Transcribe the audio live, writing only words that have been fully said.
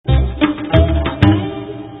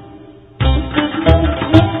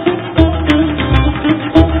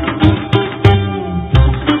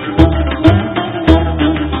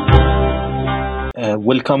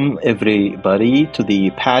Welcome everybody to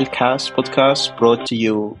the PalCast podcast brought to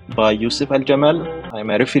you by Yusuf Al Jamal.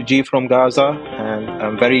 I'm a refugee from Gaza and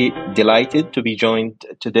I'm very delighted to be joined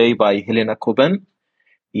today by Helena Coben,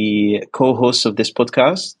 the co-host of this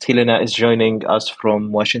podcast. Helena is joining us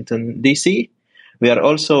from Washington, D.C. We are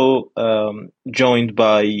also joined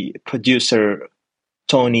by producer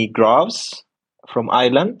Tony Graves from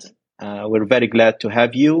Ireland. We're very glad to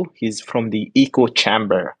have you. He's from the Echo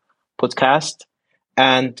Chamber podcast.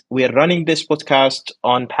 And we are running this podcast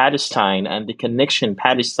on Palestine and the connection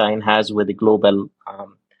Palestine has with the global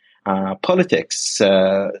politics.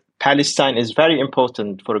 Palestine is very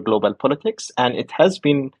important for global politics, and it has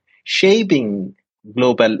been shaping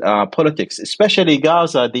global politics, especially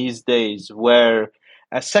Gaza these days, where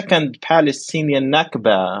a second Palestinian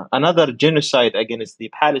Nakba, another genocide against the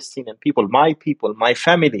Palestinian people, my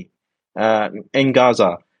family in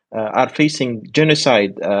Gaza, are facing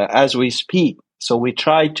genocide as we speak. So we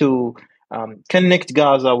try to connect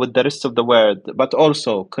Gaza with the rest of the world, but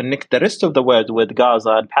also connect the rest of the world with Gaza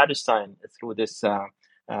and Palestine through this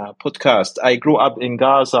podcast. I grew up in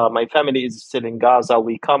Gaza. My family is still in Gaza.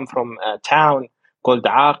 We come from a town called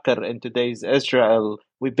Aqir in today's Israel.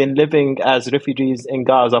 We've been living as refugees in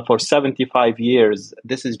Gaza for 75 years.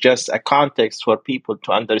 This is just a context for people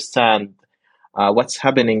to understand what's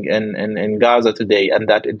happening in Gaza today, and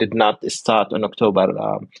that it did not start on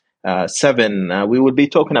October 7. We will be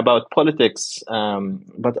talking about politics,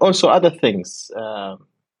 but also other things.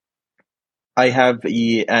 I have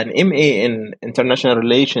an MA in International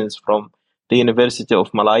Relations from the University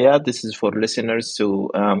of Malaya. This is for listeners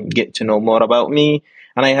to get to know more about me.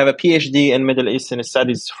 And I have a PhD in Middle Eastern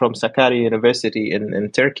Studies from Sakarya University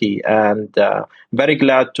in Turkey. And very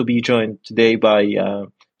glad to be joined today by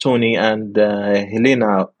Tony and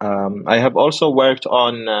Helena. I have also worked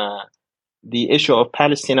on the issue of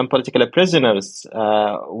Palestinian political prisoners,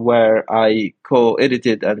 where I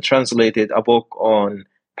co-edited and translated a book on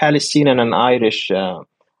Palestinian and Irish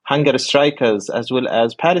hunger strikers, as well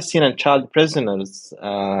as Palestinian child prisoners.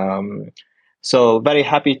 So very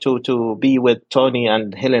happy to be with Tony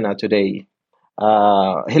and Helena today.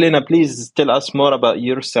 Helena, please tell us more about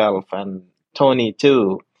yourself, and Tony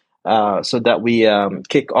too, so that we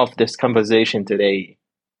kick off this conversation today.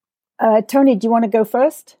 Tony, do you want to go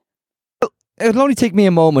first? It'll only take me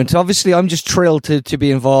a moment. Obviously, I'm just thrilled to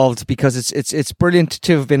be involved because it's brilliant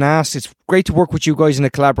to have been asked. It's great to work with you guys in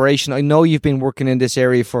a collaboration. I know you've been working in this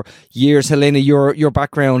area for years. Helena, your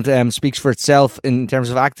background speaks for itself in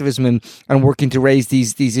terms of activism and working to raise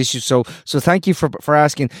these issues. So thank you for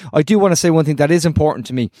asking. I do want to say one thing that is important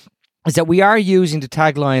to me, is that we are using the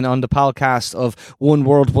tagline on the PalCast of One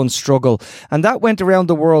World, One Struggle. And that went around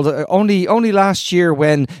the world only last year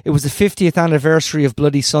when it was the 50th anniversary of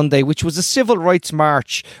Bloody Sunday, which was a civil rights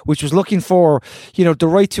march, which was looking for, the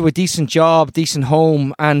right to a decent job, decent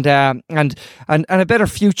home, and a better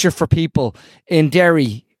future for people in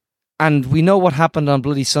Derry. And we know what happened on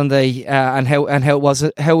Bloody Sunday and how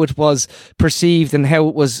it was perceived, and how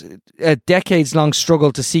it was a decades-long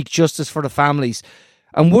struggle to seek justice for the families.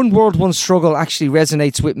 And One World, One Struggle actually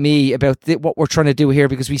resonates with me about what we're trying to do here,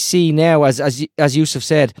 because we see now, as Yusuf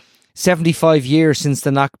said, 75 years since the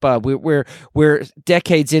Nakba. We're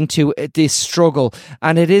decades into this struggle,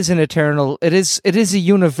 and it is an eternal, it is a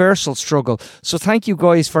universal struggle. So thank you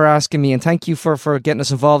guys for asking me, and thank you for getting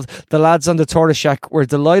us involved. The lads on the Tortoise Shack were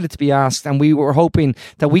delighted to be asked, and we were hoping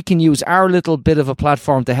that we can use our little bit of a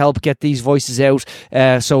platform to help get these voices out.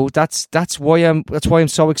 So that's why I'm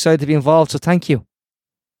so excited to be involved. So thank you.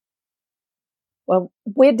 Well,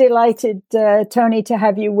 we're delighted, Tony, to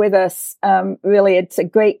have you with us. Really, it's a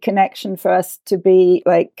great connection for us to be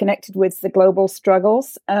connected with the global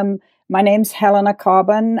struggles. My name's Helena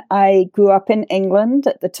Coben. I grew up in England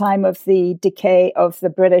at the time of the decay of the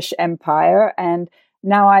British Empire, and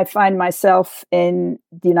now I find myself in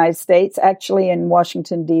the United States, actually in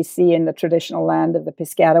Washington, D.C., in the traditional land of the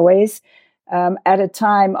Piscataways, at a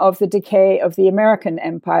time of the decay of the American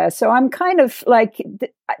Empire. So I'm kind of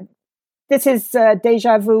this is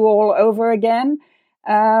deja vu all over again.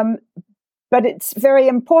 But it's very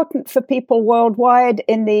important for people worldwide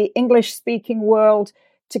in the English-speaking world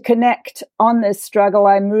to connect on this struggle.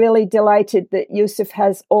 I'm really delighted that Yusuf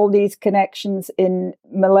has all these connections in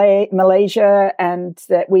Malaysia, and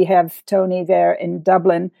that we have Tony there in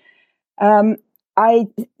Dublin. I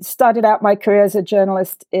started out my career as a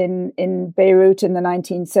journalist in Beirut in the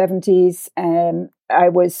 1970s, and I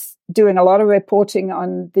was doing a lot of reporting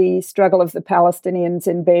on the struggle of the Palestinians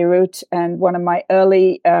in Beirut. And one of my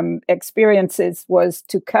early experiences was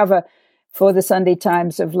to cover for the Sunday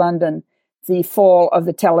Times of London the fall of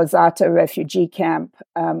the Tel Azata refugee camp,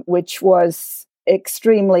 which was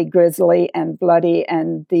extremely grisly and bloody.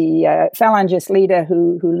 And the Falangist leader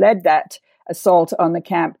who led that assault on the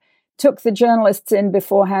camp took the journalists in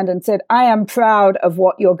beforehand and said, "I am proud of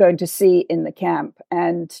what you're going to see in the camp."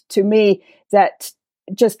 And to me, that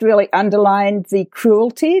just really underlined the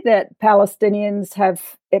cruelty that Palestinians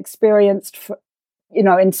have experienced,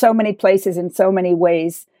 in so many places, in so many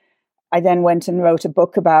ways. I then went and wrote a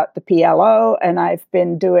book about the PLO, and I've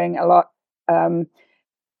been doing a lot.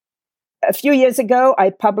 A few years ago, I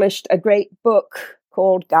published a great book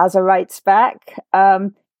called Gaza Writes Back.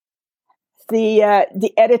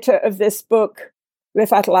 The editor of this book,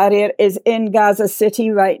 Rifat Al-Arir, is in Gaza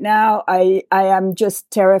City right now. I am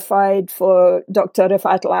just terrified for Dr.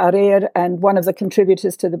 Rifat Al-Arir, and one of the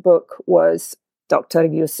contributors to the book was Dr.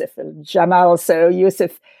 Yusuf Al-Jamal. So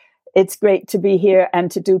Yusuf, it's great to be here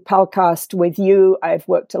and to do PalCast with you. I've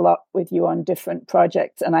worked a lot with you on different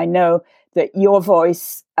projects, and I know that your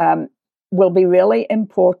voice will be really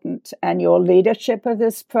important, and your leadership of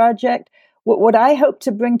this project. What I hope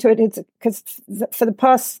to bring to it is, because for the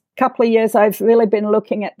past couple of years, I've really been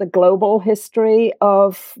looking at the global history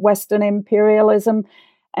of Western imperialism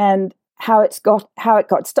and how it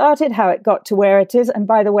got started, how it got to where it is. And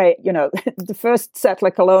by the way, the first settler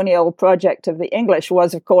colonial project of the English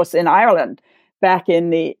was, of course, in Ireland back in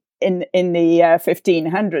the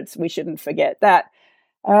 1500s. We shouldn't forget that.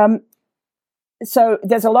 So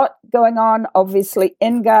there's a lot going on, obviously,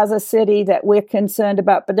 in Gaza City that we're concerned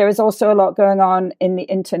about, but there is also a lot going on in the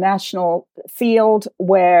international field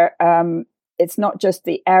where it's not just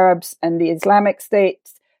the Arabs and the Islamic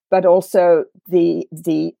states, but also the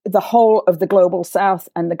whole of the global South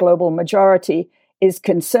and the global majority is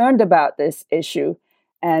concerned about this issue.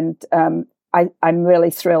 And I'm really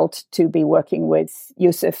thrilled to be working with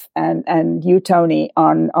Yusuf and you, Tony,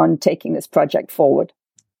 on taking this project forward.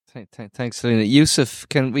 Thanks, Selena. Yusuf,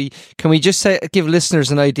 can we just give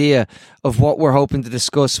listeners an idea of what we're hoping to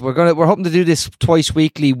discuss? We're hoping to do this twice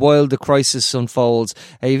weekly while the crisis unfolds.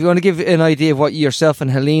 If you want to give an idea of what yourself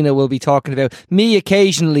and Helena will be talking about, me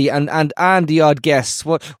occasionally, and the odd guests,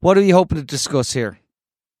 what are you hoping to discuss here?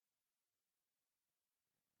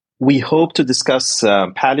 We hope to discuss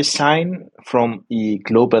Palestine from a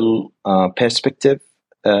global perspective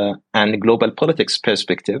and global politics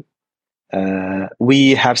perspective.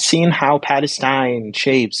 We have seen how Palestine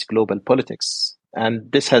shapes global politics, and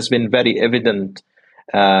this has been very evident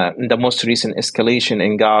in the most recent escalation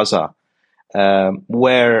in Gaza,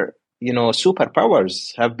 where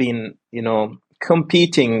superpowers have been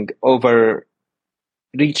competing over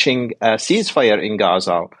reaching a ceasefire in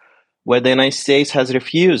Gaza, where the United States has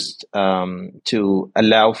refused to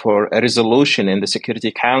allow for a resolution in the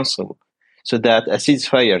Security Council so that a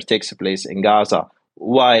ceasefire takes place in Gaza,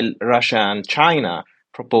 while Russia and China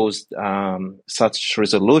proposed such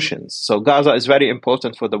resolutions. So Gaza is very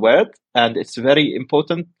important for the world, and it's very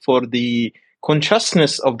important for the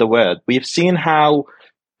consciousness of the world. We've seen how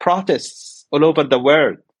protests all over the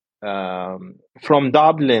world, from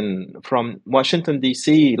Dublin, from Washington,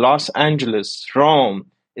 D.C., Los Angeles, Rome,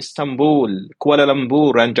 Istanbul, Kuala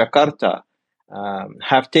Lumpur, and Jakarta,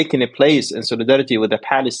 have taken a place in solidarity with the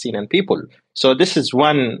Palestinian people. So this is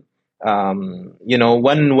one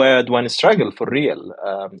word, one struggle for real.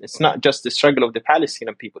 It's not just the struggle of the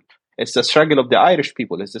Palestinian people. It's the struggle of the Irish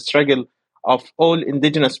people. It's the struggle of all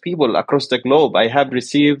indigenous people across the globe. I have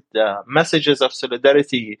received messages of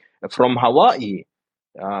solidarity from Hawaii,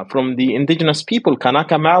 from the indigenous people,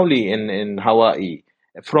 Kanaka Maoli in Hawaii,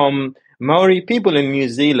 from Maori people in New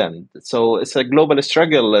Zealand. So it's a global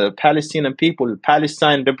struggle. Palestinian people,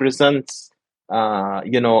 Palestine represents, a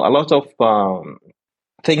lot of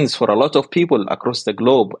things for a lot of people across the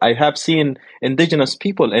globe. I have seen indigenous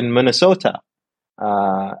people in Minnesota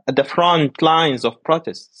at the front lines of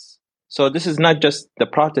protests. So this is not just the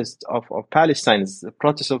protest of Palestine, it's the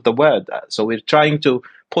protest of the world. So we're trying to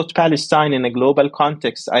put Palestine in a global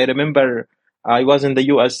context. I remember I was in the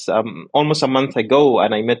US almost a month ago,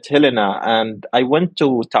 and I met Helena, and I went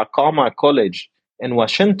to Tacoma College in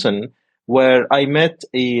Washington, where I met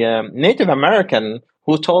a Native American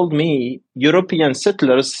who told me European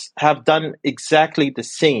settlers have done exactly the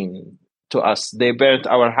same to us. They burnt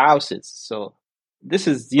our houses. So this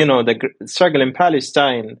is, the struggle in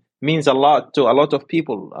Palestine means a lot to a lot of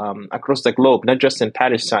people across the globe, not just in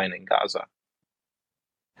Palestine and Gaza.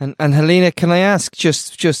 And Helena, can I ask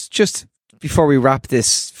just before we wrap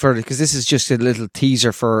this further, because this is just a little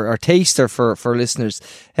teaser or taster for listeners.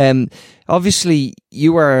 Obviously,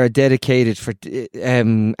 you are a dedicated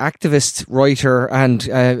activist, writer, and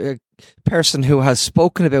a person who has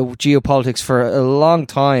spoken about geopolitics for a long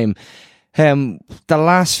time. the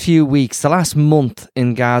last few weeks, the last month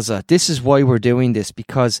in Gaza. This is why we're doing this,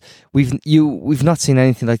 because we've not seen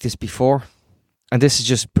anything like this before, and this is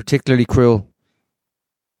just particularly cruel.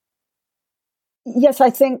 Yes, I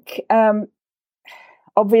think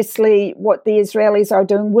obviously what the Israelis are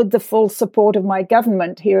doing, with the full support of my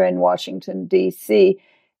government here in Washington, D.C.,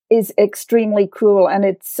 is extremely cruel, and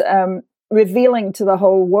it's revealing to the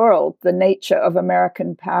whole world the nature of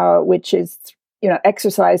American power, which is,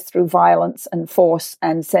 exercised through violence and force,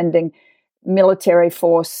 and sending military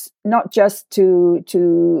force, not just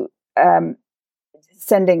to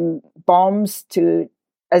sending bombs, to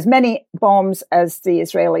as many bombs as the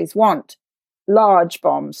Israelis want, large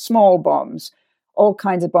bombs, small bombs, all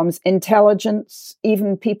kinds of bombs, intelligence,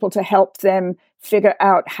 even people to help them figure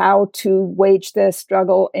out how to wage their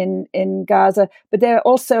struggle in Gaza. But they're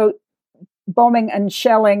also bombing and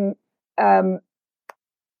shelling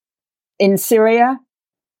in Syria,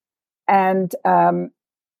 and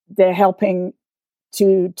they're helping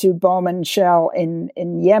to bomb and shell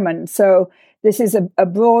in Yemen. So this is a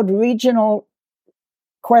broad regional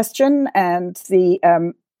question, and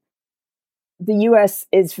the U.S.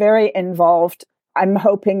 is very involved. I'm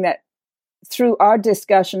hoping that through our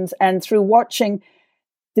discussions and through watching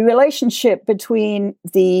the relationship between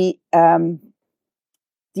the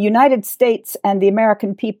United States and the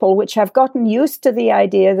American people, which have gotten used to the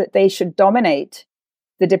idea that they should dominate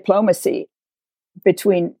the diplomacy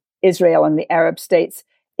between Israel and the Arab states,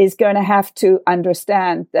 is going to have to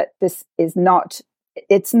understand that this is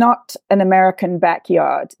it's not an American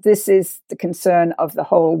backyard. This is the concern of the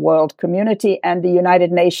whole world community, and the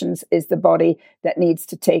United Nations is the body that needs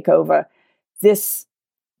to take over this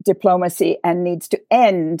diplomacy and needs to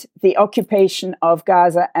end the occupation of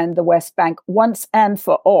Gaza and the West Bank once and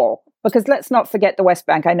for all. Because let's not forget the West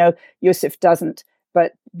Bank. I know Yusuf doesn't,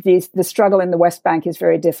 but the struggle in the West Bank is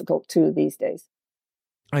very difficult too these days.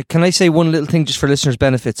 Right, can I say one little thing just for listeners'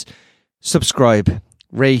 benefits? Subscribe,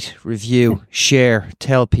 rate, review, share,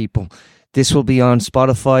 tell people. This will be on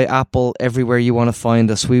Spotify, Apple, everywhere you want to find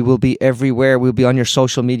us. We will be everywhere. We'll be on your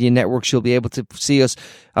social media networks. You'll be able to see us,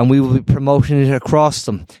 and we will be promoting it across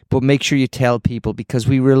them. But make sure you tell people, because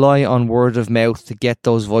we rely on word of mouth to get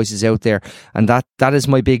those voices out there. And that is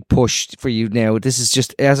my big push for you now. This is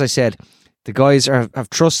just, as I said, the guys have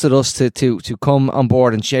trusted us to come on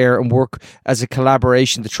board and share and work as a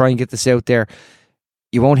collaboration to try and get this out there.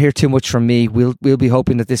 You won't hear too much from me. We'll be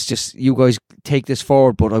hoping that you guys take this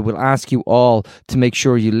forward, but I will ask you all to make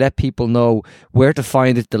sure you let people know where to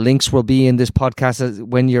find it. The links will be in this podcast.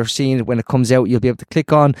 When you're seeing it, when it comes out, you'll be able to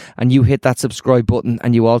click on and you hit that subscribe button,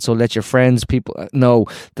 and you also let your friends, people know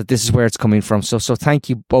that this is where it's coming from. So thank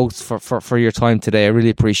you both for your time today. I really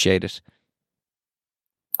appreciate it.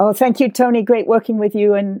 Oh, thank you, Tony. Great working with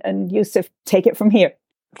you, and Yusuf, take it from here.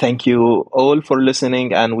 Thank you all for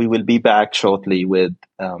listening, and we will be back shortly with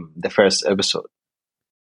the first episode.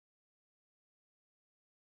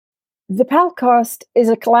 The PalCast is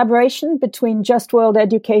a collaboration between Just World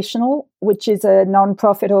Educational, which is a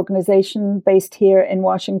non-profit organization based here in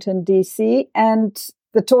Washington, D.C., and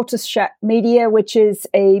the Tortoise Shack Media, which is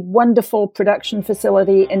a wonderful production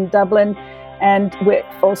facility in Dublin. And we're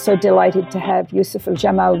also delighted to have Yusuf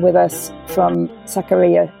Al-Jamal with us from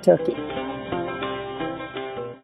Sakarya, Turkey.